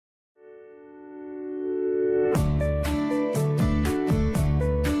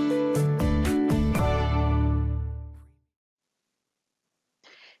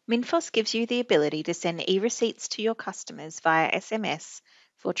Minfos gives you the ability to send eReceipts to your customers via SMS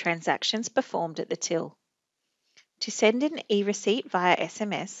for transactions performed at the till. To send an eReceipt via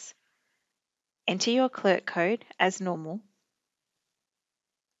SMS, enter your clerk code as normal,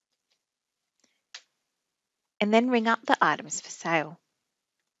 and then ring up the items for sale.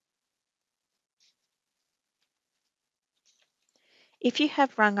 If you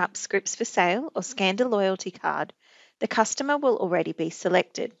have rung up scripts for sale or scanned a loyalty card, the customer will already be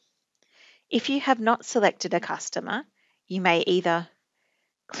selected. If you have not selected a customer, you may either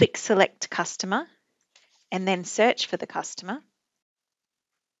click Select Customer and then search for the customer,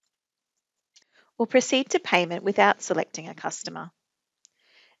 or proceed to payment without selecting a customer.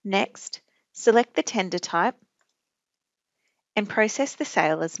 Next, select the tender type and process the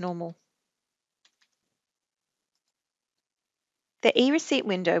sale as normal. The eReceipt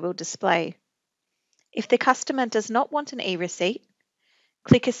window will display. If the customer does not want an eReceipt,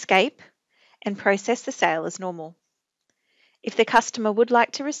 click Escape and process the sale as normal. If the customer would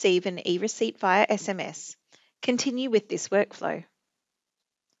like to receive an eReceipt via SMS, continue with this workflow.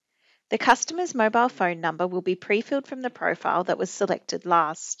 The customer's mobile phone number will be pre-filled from the profile that was selected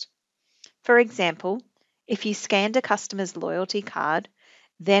last. For example, if you scanned a customer's loyalty card,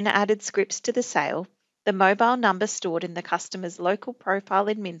 then added scripts to the sale, the mobile number stored in the customer's local profile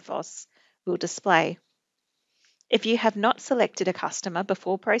in Minfos will display. If you have not selected a customer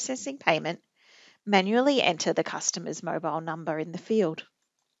before processing payment, manually enter the customer's mobile number in the field.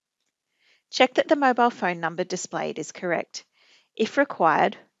 Check that the mobile phone number displayed is correct. If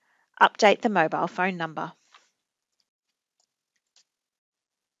required, update the mobile phone number.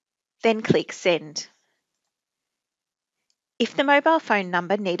 Then click Send. If the mobile phone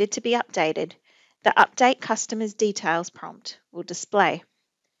number needed to be updated, the Update Customer's Details prompt will display.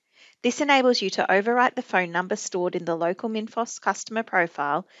 This enables you to overwrite the phone number stored in the local Minfos customer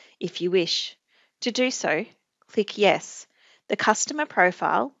profile if you wish. To do so, click Yes. The customer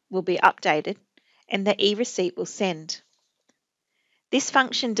profile will be updated and the eReceipt will send. This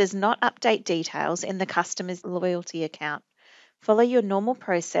function does not update details in the customer's loyalty account. Follow your normal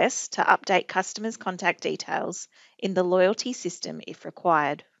process to update customers' contact details in the loyalty system if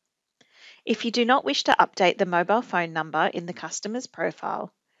required. If you do not wish to update the mobile phone number in the customer's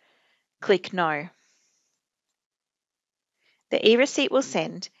profile, click No. The eReceipt will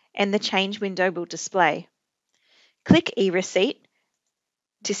send and the change window will display. Click eReceipt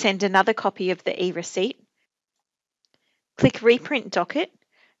to send another copy of the eReceipt. Click Reprint Docket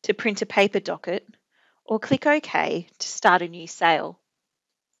to print a paper docket, or click OK to start a new sale.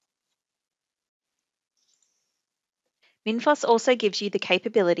 Minfos also gives you the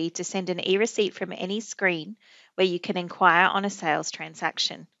capability to send an eReceipt from any screen where you can inquire on a sales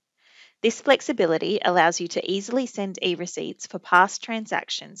transaction. This flexibility allows you to easily send eReceipts for past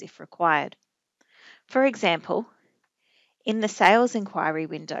transactions if required. For example, in the Sales Enquiry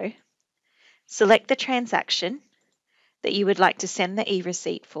window, select the transaction that you would like to send the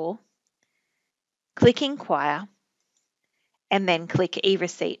eReceipt for, click Inquire, and then click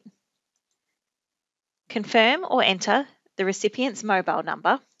eReceipt. Confirm or enter the recipient's mobile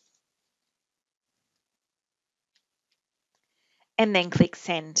number, and then click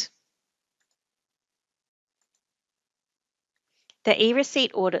Send. The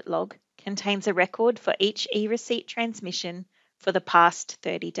eReceipt Audit Log contains a record for each eReceipt transmission for the past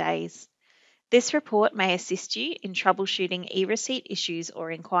 30 days. This report may assist you in troubleshooting eReceipt issues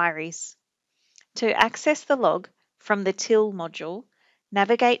or inquiries. To access the log from the Till module,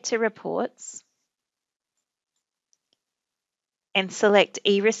 navigate to Reports and select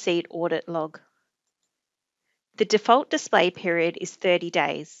eReceipt Audit Log. The default display period is 30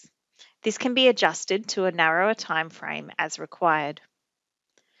 days. This can be adjusted to a narrower time frame as required.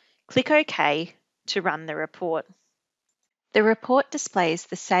 Click OK to run the report. The report displays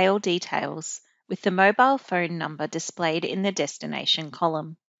the sale details with the mobile phone number displayed in the destination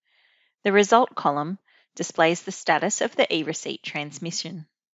column. The result column displays the status of the eReceipt transmission.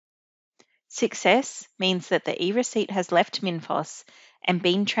 Success means that the eReceipt has left Minfos and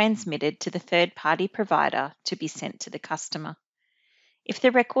been transmitted to the third-party provider to be sent to the customer. If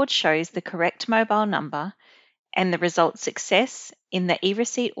the record shows the correct mobile number and the result success in the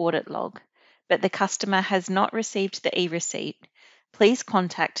eReceipt audit log, but the customer has not received the eReceipt, please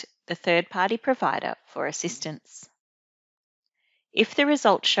contact the third-party provider for assistance. If the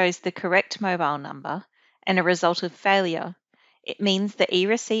result shows the correct mobile number and a result of failure, it means the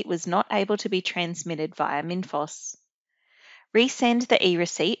eReceipt was not able to be transmitted via Minfos. Resend the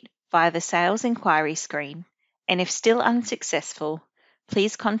eReceipt via the Sales Enquiry screen, and if still unsuccessful,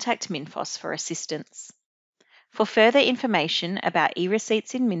 please contact Minfos for assistance. For further information about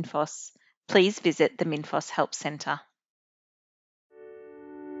eReceipts in Minfos, please visit the Minfos Help Centre.